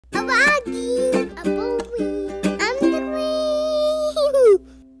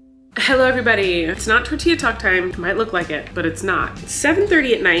Hello everybody. It's not tortilla talk time. It might look like it, but it's not. It's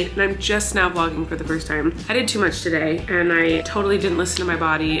 7:30 at night and I'm just now vlogging for the first time. I did too much today and I totally didn't listen to my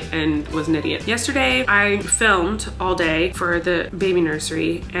body and was an idiot. Yesterday I filmed all day for the baby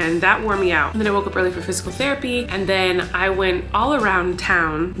nursery and that wore me out. And then I woke up early for physical therapy and then I went all around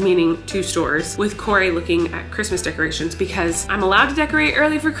town, meaning 2 stores, with Kory looking at Christmas decorations because I'm allowed to decorate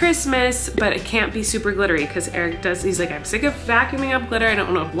early for Christmas, but it can't be super glittery because Eric does, he's like, I'm sick of vacuuming up glitter. I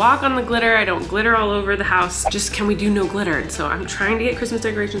don't want to walk on the glitter. I don't glitter all over the house. Just can we do no glitter? And so I'm trying to get Christmas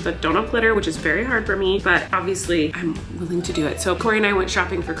decorations that don't have glitter, which is very hard for me, but obviously I'm willing to do it. So Kory and I went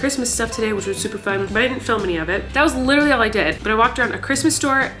shopping for Christmas stuff today, which was super fun, but I didn't film any of it. That was literally all I did. But I walked around a Christmas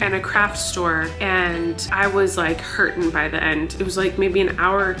store and a craft store and I was like hurting by the end. It was like maybe an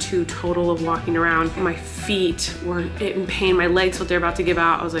hour or 2 total of walking around. My feet were in pain. My legs felt they're about to give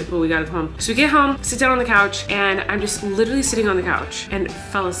out. I was like, oh, we gotta go home. So we get home, sit down on the couch, and I'm just literally sitting on the couch and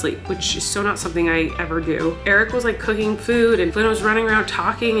fell asleep, which is so not something I ever do. Eric was like cooking food and Flynn was running around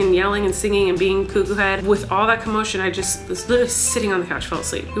talking and yelling and singing and being cuckoo head. With all that commotion, I just was literally sitting on the couch, fell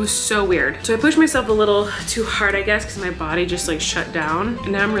asleep. It was so weird. So I pushed myself a little too hard, I guess, because my body just like shut down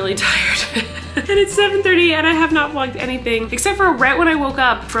and now I'm really tired. And it's 7:30 and I have not vlogged anything except for right when I woke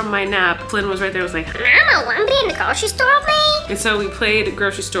up from my nap. Flynn was right there, was like, Mama, wanna be in the grocery store with me? And so we played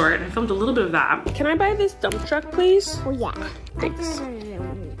grocery store and I filmed a little bit of that. Can I buy this dump truck, please? Oh yeah. Thanks.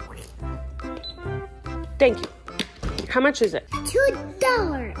 Thank you. How much is it?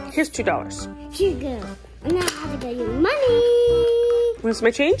 $2. Here's $2. Here you go. And now I have to get you money. What's my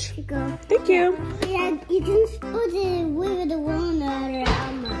change? Here you go. Thank you. Yeah, you can put it with the one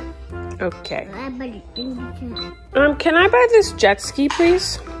Okay. Can I buy this jet ski,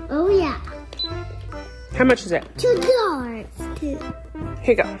 please? Oh yeah. How much is it? $2. Here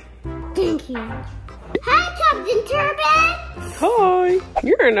you go. Thank you. Hi, Captain Turbot. Hi.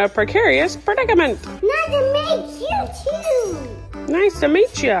 You're in a precarious predicament. Nice to meet you too. Nice to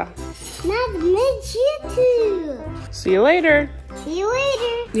meet you. Nice to meet you too. See you later. See you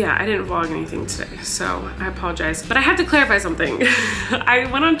later. Yeah, I didn't vlog anything today, so I apologize. But I have to clarify something. I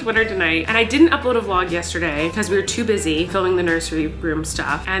went on Twitter tonight and I didn't upload a vlog yesterday because we were too busy filming the nursery room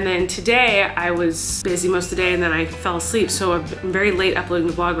stuff. And then today I was busy most of the day and then I fell asleep. So I'm very late uploading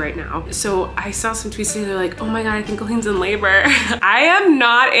the vlog right now. So I saw some tweets today, they're like, oh my God, I think Colleen's in labor. I am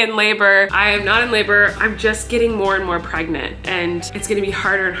not in labor. I am not in labor. I'm just getting more and more pregnant and it's gonna be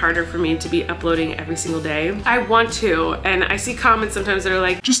harder and harder for me to be uploading every single day. I want to, and I see comments sometimes that are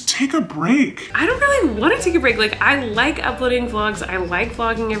like, just take a break. I don't really want to take a break. Like, I like uploading vlogs. I like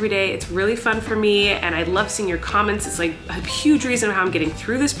vlogging every day. It's really fun for me and I love seeing your comments. It's like a huge reason how I'm getting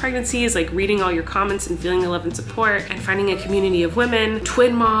through this pregnancy is like reading all your comments and feeling the love and support and finding a community of women,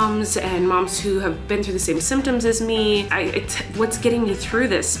 twin moms and moms who have been through the same symptoms as me. It's what's getting me through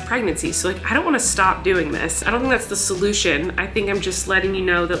this pregnancy. So like, I don't want to stop doing this. I don't think that's the solution. I think I'm just letting you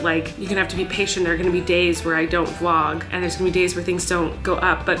know that like, you're gonna have to be patient. There are gonna be days where I don't vlog and there's gonna be days where things don't go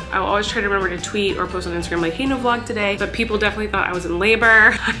up, but I'll always try to remember to tweet or post on Instagram like, hey, no vlog today. But people definitely thought I was in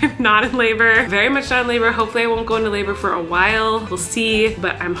labor. I'm not in labor, very much not in labor. Hopefully I won't go into labor for a while. We'll see,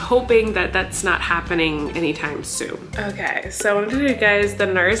 but I'm hoping that that's not happening anytime soon. Okay, so I wanted to tell you guys, the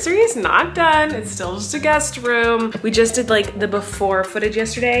nursery is not done. It's still just a guest room. We just did like the before footage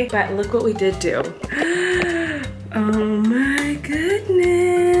yesterday, but look what we did do. Oh my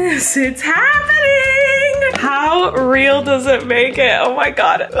goodness, it's happening! How real does it make it? Oh my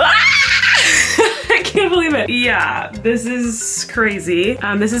God. I can't believe it. Yeah, this is crazy.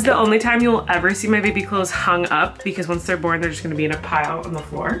 This is the only time you'll ever see my baby clothes hung up because once they're born, they're just gonna be in a pile on the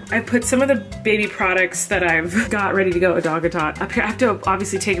floor. I put some of the baby products that I've got ready to go at Desoto up here. I have to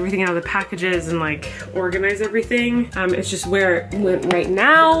obviously take everything out of the packages and like organize everything. It's just where it went right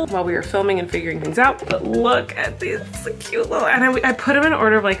now while we were filming and figuring things out. But look at these cute little, and I put them in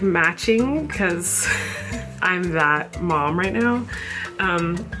order of like matching because I'm that mom right now.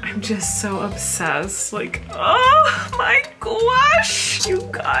 I'm just so obsessed. Like, oh my gosh, you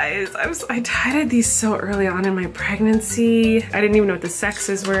guys. I dyed these so early on in my pregnancy. I didn't even know what the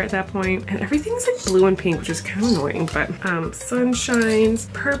sexes were at that point. And everything's like blue and pink, which is kind of annoying, but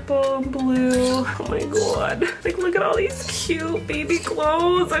sunshines, purple, blue. Oh my God. Like, look at all these cute baby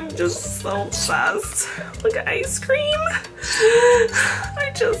clothes. I'm just so obsessed. Look at ice cream.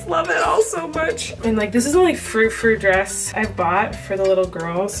 I just love it all so much. And like, this is only frou-frou dress I've bought for the little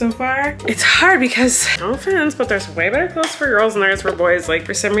girl so far. It's hard because, no offense, but there's way better clothes for girls than there is for boys. Like,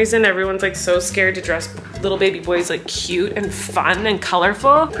 for some reason, everyone's like so scared to dress little baby boys like cute and fun and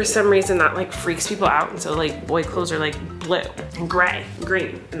colorful. For some reason, that like freaks people out, and so like boy clothes are like blue. and gray,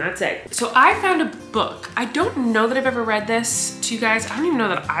 green, and that's it. So I found a book. I don't know that I've ever read this to you guys. I don't even know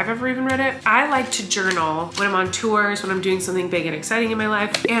that I've ever even read it. I like to journal when I'm on tours, when I'm doing something big and exciting in my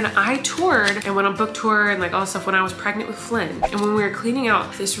life. And I toured and went on book tour and like all this stuff when I was pregnant with Flynn. And when we were cleaning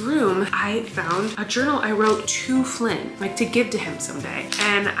out this room, I found a journal I wrote to Flynn, like to give to him someday.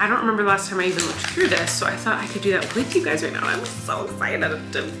 And I don't remember the last time I even looked through this, so I thought I could do that with you guys right now. I'm so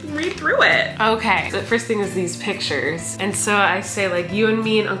excited to read through it. Okay, so the first thing is these pictures. And so I say like you and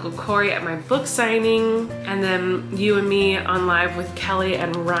me and Uncle Kory at my book signing, and then you and me on live with Kelly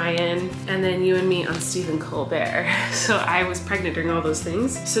and Ryan, and then you and me on Stephen Colbert. So I was pregnant during all those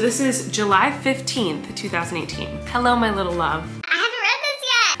things. So this is July 15th, 2018. Hello, my little love. I haven't read this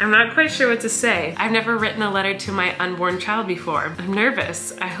yet. I'm not quite sure what to say. I've never written a letter to my unborn child before. I'm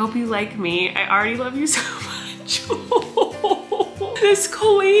nervous. I hope you like me. I already love you so much. This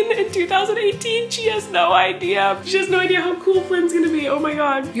Colleen in 2018, she has no idea. She has no idea how cool Flynn's gonna be. Oh my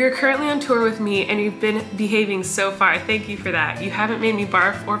God. You're currently on tour with me and you've been behaving so far. Thank you for that. You haven't made me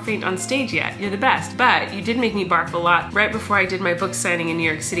barf or faint on stage yet. You're the best. But you did make me barf a lot right before I did my book signing in New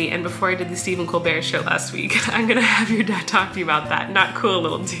York City and before I did the Stephen Colbert show last week. I'm gonna have your dad talk to you about that. Not cool,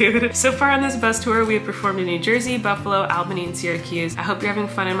 little dude. So far on this bus tour, we have performed in New Jersey, Buffalo, Albany, and Syracuse. I hope you're having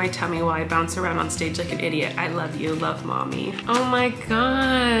fun in my tummy while I bounce around on stage like an idiot. I love you. Love, mommy. Oh my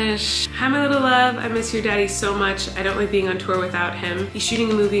gosh. Hi, my little love. I miss your daddy so much. I don't like being on tour without him. He's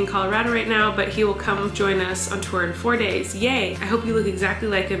shooting a movie in Colorado right now, but he will come join us on tour in 4 days. Yay. I hope you look exactly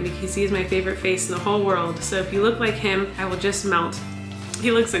like him because he is my favorite face in the whole world. So if you look like him, I will just melt.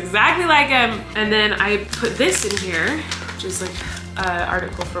 He looks exactly like him. And then I put this in here, which is like an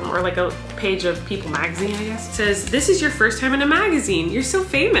article from, or like a page of People magazine, I guess. It says, this is your first time in a magazine. You're so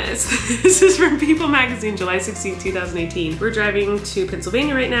famous. This is from People magazine, July 16, 2018. We're driving to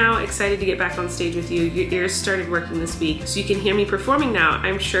Pennsylvania right now. Excited to get back on stage with you. Your ears started working this week, so you can hear me performing now.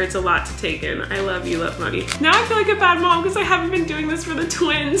 I'm sure it's a lot to take in. I love you, love, mommy. Now I feel like a bad mom because I haven't been doing this for the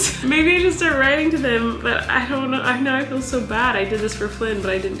twins. Maybe I should start writing to them, but I don't know. I know I feel so bad. I did this for Flynn,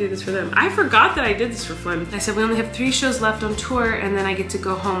 but I didn't do this for them. I forgot that I did this for Flynn. I said, we only have 3 shows left on tour and then I get to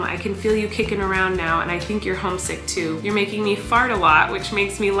go home. I can feel you kicking around now and I think you're homesick too. You're making me fart a lot, which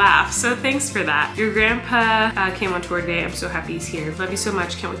makes me laugh, so thanks for that. Your grandpa came on tour today. I'm so happy he's here. Love you so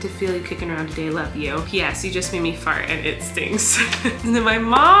much. Can't wait to feel you kicking around today. Love you. P.S. You just made me fart and it stinks. And then my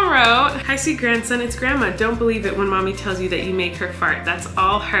mom wrote, hi, sweet grandson, it's grandma. Don't believe it when mommy tells you that you make her fart. That's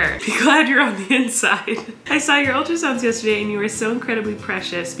all her. Be glad you're on the inside. I saw your ultrasounds yesterday and you were so incredibly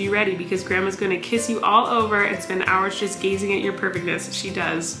precious. Be ready because grandma's gonna kiss you all over and spend hours just gazing at your perfectness. She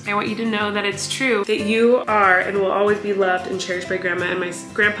does. I want you to know that it's true, that you are and will always be loved and cherished by grandma and my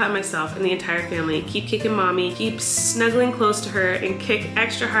grandpa and myself and the entire family. Keep kicking mommy, keep snuggling close to her, and kick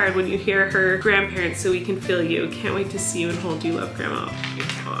extra hard when you hear her grandparents so we can feel you. Can't wait to see you and hold you, love, grandma. Oh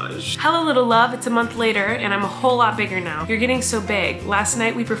my gosh. Hello, little love. It's a month later and I'm a whole lot bigger now. You're getting so big. Last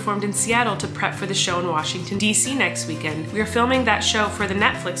night we performed in Seattle to prep for the show in Washington, D.C. next weekend. We are filming that show for the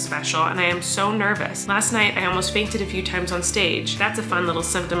Netflix special and I am so nervous. Last night I almost fainted a few times on stage. That's a fun little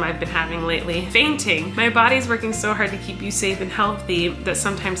symptom I've been having lately. Fainting. My body's working so hard to keep you safe and healthy that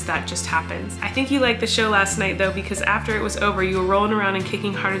sometimes that just happens. I think you liked the show last night though, because after it was over you were rolling around and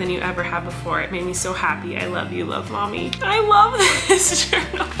kicking harder than you ever have before. It made me so happy. I love you, love, mommy. I love this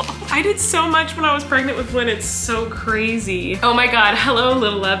journal. I did so much when I was pregnant with Flynn. It's so crazy. Oh my God. Hello,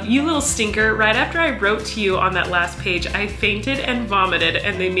 little love. You little stinker. Right after I wrote to you on that last page, I fainted and vomited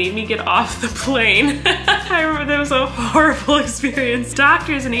and they made me get off the plane. I remember that was a horrible experience.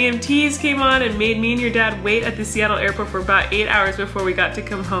 Doctors and EMTs came on and made me and your dad wait at the Seattle airport for about 8 hours before we got to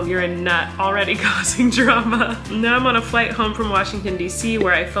come home. You're a nut, already causing drama. Now I'm on a flight home from Washington, D.C.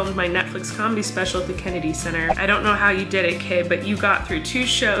 where I filmed my Netflix comedy special at the Kennedy Center. I don't know how you did it, Kay, but you got through 2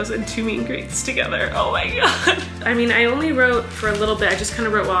 shows and 2 meet and greets together. Oh my God. I mean, I only wrote for a little bit. I just kind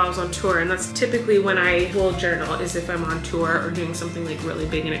of wrote while I was on tour, and that's typically when I will journal, is if I'm on tour or doing something like really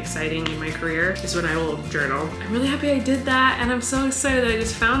big and exciting in my career, is when I will journal. I'm really happy I did that, and I'm so excited that I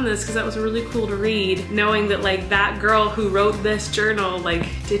just found this because that was really cool to read, knowing that like that girl who wrote this journal like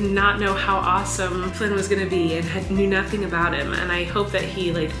did not know how awesome Flynn was gonna be and knew nothing about him, and I hope that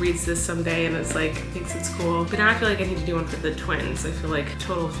he like reads this someday and is like, thinks it's cool. But now I feel like I need to do one for the twins. I feel like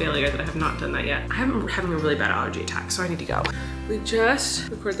total failure that I have not done that yet. I'm having a really bad allergy attack, so I need to go. We just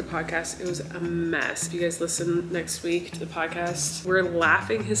recorded the podcast. It was a mess. If you guys listen next week to the podcast, we're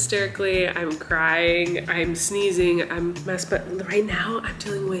laughing hysterically. I'm crying. I'm sneezing. I'm messed. But right now I'm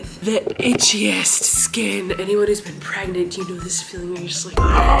dealing with the itchiest skin. Anyone who's been pregnant, you know this feeling where you're just like,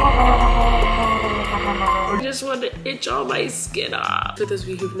 I just want to itch all my skin off. For those of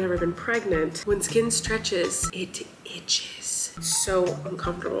you who've never been pregnant, when skin stretches, it itches. so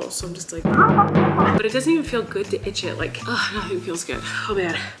uncomfortable. So I'm just like, but it doesn't even feel good to itch it. Like, nothing feels good. Oh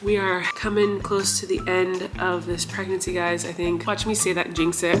man, we are coming close to the end of this pregnancy, guys. I think, watch me say that and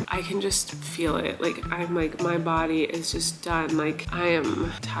jinx it. I can just feel it. Like, I'm like, my body is just done. Like, I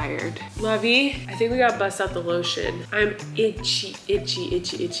am tired. Lovey, I think we gotta bust out the lotion. I'm itchy, itchy,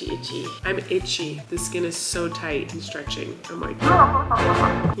 itchy, itchy, itchy. I'm itchy. The skin is so tight and stretching. I'm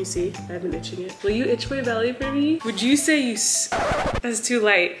like, you see, I've been itching it. Will you itch my belly for me? Would you say you, that's too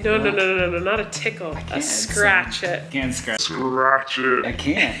light. No, not a tickle, a scratch it. Can't scratch it. I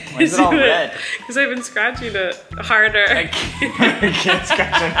can't. Why is it all red? Because I've been scratching it harder. I can't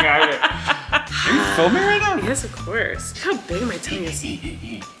scratch it harder. Are you filming right now? Yes, of course. Look how big my tongue is.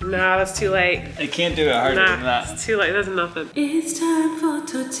 Nah, that's too light. I can't do it harder than that. It's too light, that's nothing. It's time for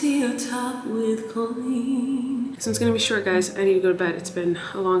Tortilla Talk with Colleen. This one's gonna be short, guys. I need to go to bed. It's been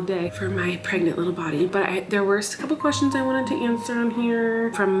a long day for my pregnant little body, but there were a couple questions I wanted to answer on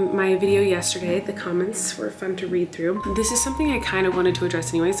here from my video yesterday. The comments were fun to read through. This is something I kind of wanted to address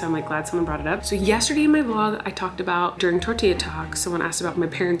anyway, so I'm like glad someone brought it up. So yesterday in my vlog, I talked about, during Tortilla Talk, someone asked about my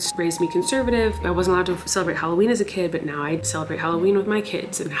parents raised me conservative. I wasn't allowed to celebrate Halloween as a kid, but now I celebrate Halloween with my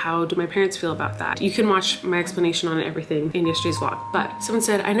kids, and how do my parents feel about that? You can watch my explanation on everything in yesterday's vlog. But someone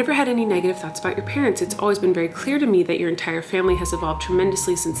said, I never had any negative thoughts about your parents. It's always been very clear to me that your entire family has evolved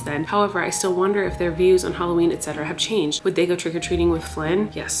tremendously since then. However, I still wonder if their views on Halloween, etc. have changed. Would they go trick-or-treating with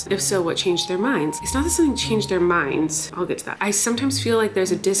Flynn? Yes. If so, what changed their minds? It's not that something changed their minds. I'll get to that. I sometimes feel like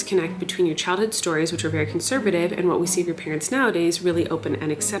there's a disconnect between your childhood stories, which are very conservative, and what we see of your parents nowadays, really open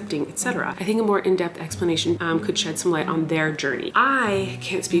and accepting, etc. I think a more in-depth explanation could shed some light on their journey. I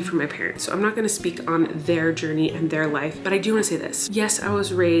can't speak for my parents, so I'm not going to speak on their journey and their life, but I do want to say this. Yes, I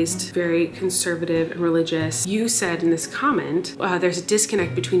was raised very conservative and religious. You said in this comment, there's a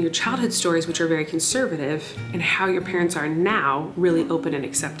disconnect between your childhood stories, which are very conservative, and how your parents are now, really open and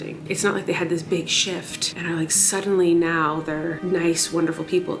accepting. It's not like they had this big shift and are like suddenly now they're nice, wonderful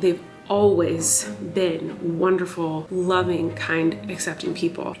people. They've always been wonderful, loving, kind, accepting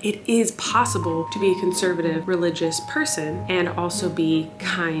people. It is possible to be a conservative, religious person and also be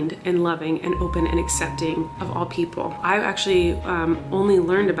kind and loving and open and accepting of all people. I've actually only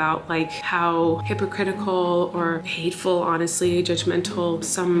learned about like how hypocritical or hateful, honestly, judgmental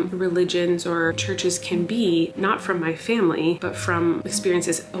some religions or churches can be, not from my family, but from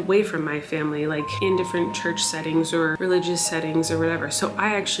experiences away from my family, like in different church settings or religious settings or whatever. So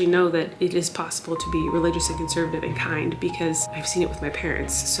I actually know that it is possible to be religious and conservative and kind because I've seen it with my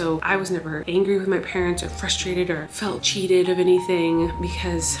parents. So I was never angry with my parents or frustrated or felt cheated of anything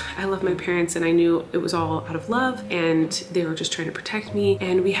because I love my parents and I knew it was all out of love and they were just trying to protect me.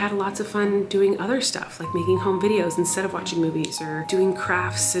 And we had lots of fun doing other stuff like making home videos instead of watching movies or doing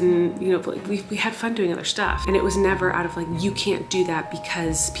crafts, and you know, like we had fun doing other stuff. And it was never out of like, you can't do that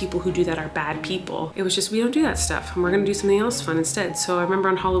because people who do that are bad people. It was just, we don't do that stuff and we're gonna do something else fun instead. So I remember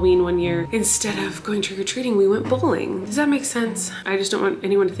on Halloween one year, instead of going trick-or-treating, we went bowling. Does that make sense? I just don't want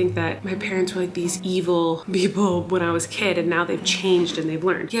anyone to think that my parents were like these evil people when I was a kid and now they've changed and they've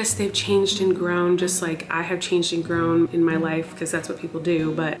learned. Yes, they've changed and grown just like I have changed and grown in my life because that's what people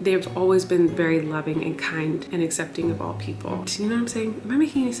do, but they've always been very loving and kind and accepting of all people. Do you know what I'm saying? Am I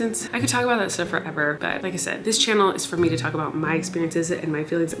making any sense? I could talk about that stuff forever, but like I said, this channel is for me to talk about my experiences and my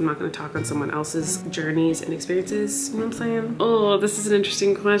feelings. I'm not going to talk on someone else's journeys and experiences. You know what I'm saying? Oh, this is an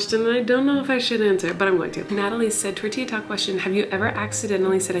interesting question and I don't know if I should answer, but I'm going to. Natalie said, Tortilla Talk question, have you ever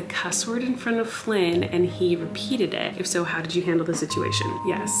accidentally said a cuss word in front of Flynn and he repeated it? If so, how did you handle the situation?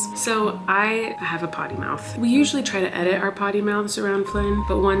 Yes. So I have a potty mouth. We usually try to edit our potty mouths around Flynn,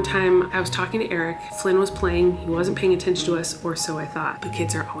 but one time I was talking to Eric, Flynn was playing, he wasn't paying attention to us, or so I thought, but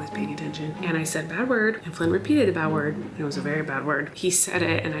kids are always paying attention. And I said a bad word and Flynn repeated a bad word and it was a very bad word. He said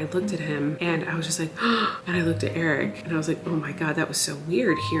it and I looked at him and I was just like, and I looked at Eric and I was like, oh my God, that was so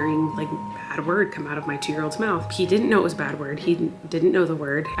weird hearing like bad word come out of my 2-year-old's mouth. He didn't know it was a bad word. He didn't know the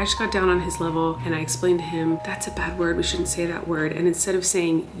word. I just got down on his level and I explained to him, that's a bad word. We shouldn't say that word. And instead of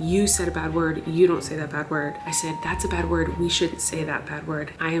saying, you said a bad word, you don't say that bad word, I said, that's a bad word. We shouldn't say that bad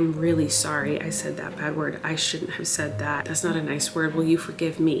word. I am really sorry I said that bad word. I shouldn't have said that. That's not a nice word. Will you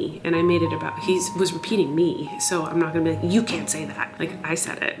forgive me? And I made it about, he was repeating me. So I'm not gonna be like, you can't say that. Like I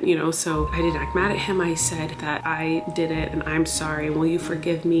said it, you know? So I didn't act mad at him. I said that I did it and I'm sorry. Will you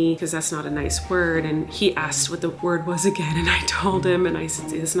forgive me? Because that's not a nice word. And he asked what the word was again and I told him and I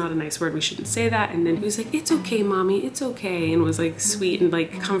said, it's not a nice word, we shouldn't say that. And then he was like, it's okay, mommy, it's okay, and was like sweet and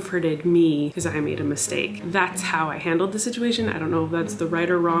like comforted me because I made a mistake. That's how I handled the situation. I don't know if that's the right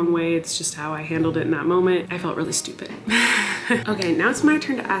or wrong way, it's just how I handled it in that moment. I felt really stupid. Okay, now it's my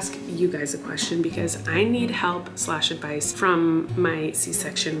turn to ask you guys a question because I need help/advice from my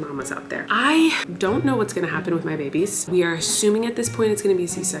C-section mamas out there. I don't know what's gonna happen with my babies. We are assuming at this point it's gonna be a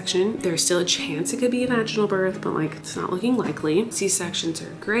C-section. There's still a chance it could be a vaginal birth, but like it's not looking likely. C-sections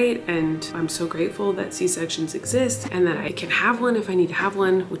are great, and I'm so grateful that C-sections exist and that I can have one if I need to have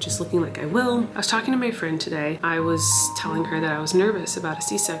one, which is looking like I will. I was talking to my friend today. I was telling her that I was nervous about a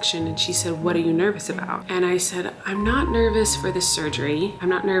C-section, and she said, "What are you nervous about?" And I said, "I'm not nervous for the surgery. I'm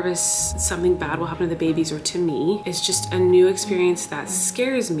not nervous something bad will happen to the babies or to me. It's just a new experience that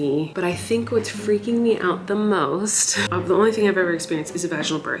scares me. But I think what's freaking me out the most, the only thing I've ever experienced is a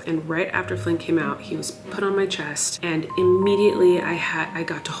vaginal birth. And right after Flynn came out, he was put on my chest, and immediately I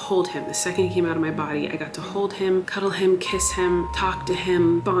got to hold him. The second he came out of my body, I got to hold him, cuddle him, kiss him, talk to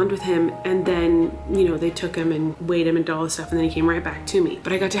him, bond with him. And then, you know, they took him and weighed him and did all this stuff, and then he came right back to me.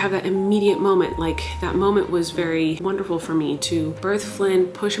 But I got to have that immediate moment. Like, that moment was very wonderful for me to birth Flynn,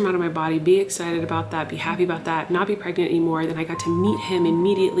 push him out of my body, be excited about that, be happy about that, not be pregnant anymore. Then I got to meet him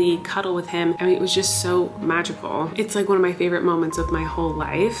immediately, cuddle with him. I mean, it was just so magical. It's like one of my favorite moments of my whole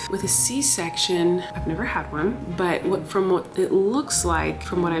life. With a C-section, I've never had one, but from what it looks like,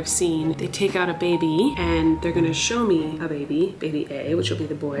 from what I've seen, they take out a baby and they're gonna show me a baby, baby A, which will be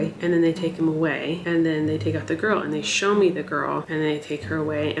the boy, and then they take him away, and then they take out the girl and they show me the girl and they take her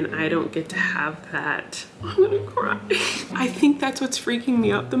away, and I don't get to have that. I'm gonna cry. I think that's what's freaking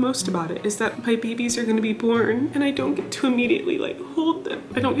me out the most about it, is that my babies are gonna be born and I don't get to immediately like hold them.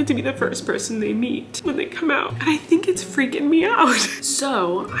 I don't get to be the first person they meet when they come out. And I think it's freaking me out.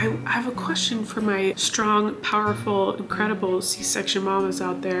 So I have a question for my strong, powerful, incredible C-section mamas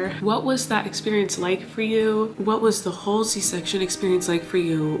out there. What was that experience like for you? What was the whole C-section experience like for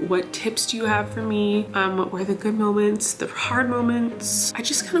you? What tips do you have for me? What were the good moments, the hard moments? I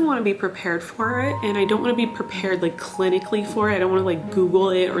just kind of want to be prepared for it, and I don't want to be prepared like clinically for it. I don't want to like Google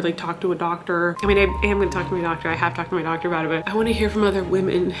it or like talk to a doctor. I mean, I am going to talk to my doctor. I have talked to my doctor about it, but I want to hear from other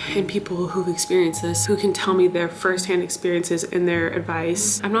women and people who've experienced this, who can tell me their firsthand experiences and their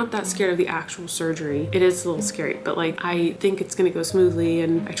advice. I'm not that scared of the actual surgery. It is a little scary, but like I think it's going to go smoothly,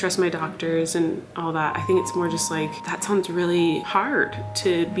 and I trust my doctors and all that. I think it's more just like, that sounds really hard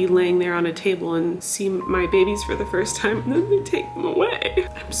to be laying there on a table and see my babies for the first time and then they take them away.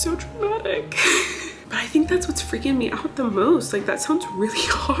 I'm so dramatic. But I think that's what's freaking me out the most. Like, that sounds really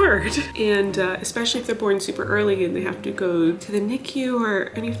hard. And especially if they're born super early and they have to go to the NICU or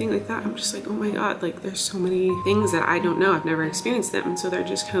anything like that. I'm just like, oh my God, like there's so many things that I don't know. I've never experienced them. And so they're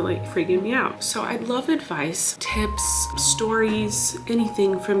just kind of like freaking me out. So I'd love advice, tips, stories,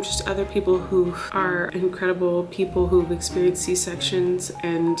 anything from just other people who are incredible people who've experienced C-sections.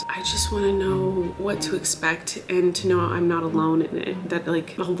 And I just want to know what to expect and to know I'm not alone in it. That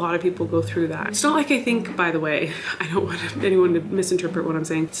like a lot of people go through that. It's not like I think, by the way, I don't want anyone to misinterpret what I'm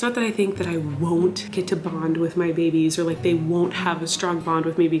saying. It's not that I think that I won't get to bond with my babies or like they won't have a strong bond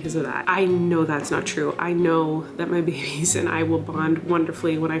with me because of that. I know that's not true. I know that my babies and I will bond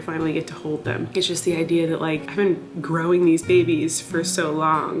wonderfully when I finally get to hold them. It's just the idea that like I've been growing these babies for so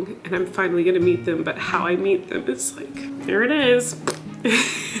long and I'm finally gonna meet them, but how I meet them is like, there it is.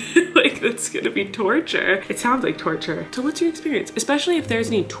 Like, that's gonna be torture. It sounds like torture. So what's your experience? Especially if there's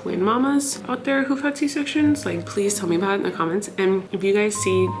any twin mamas out there who've had C-sections, like please tell me about it in the comments. And if you guys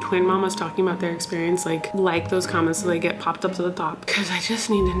see twin mamas talking about their experience, like those comments so they get popped up to the top, because I just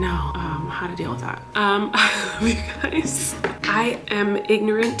need to know how to deal with that. You guys, I am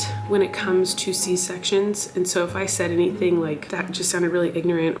ignorant when it comes to C-sections, and so if I said anything like that just sounded really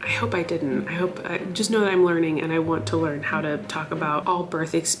ignorant, I hope I didn't. I just know that I'm learning, and I want to learn how to talk about all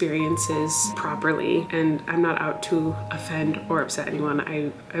birth experiences properly, and I'm not out to offend or upset anyone.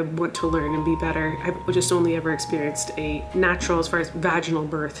 I want to learn and be better. I've just only ever experienced a natural, as far as vaginal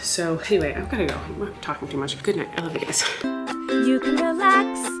birth. So anyway, I've gotta go. I'm talking too much. Good night. I love you guys. You can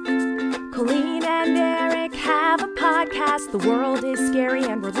relax. Colleen and Eric have a podcast. The world is scary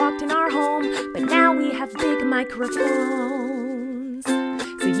and we're locked in our home, but now we have big microphones,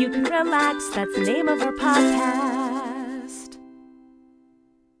 so you can relax. That's the name of our podcast.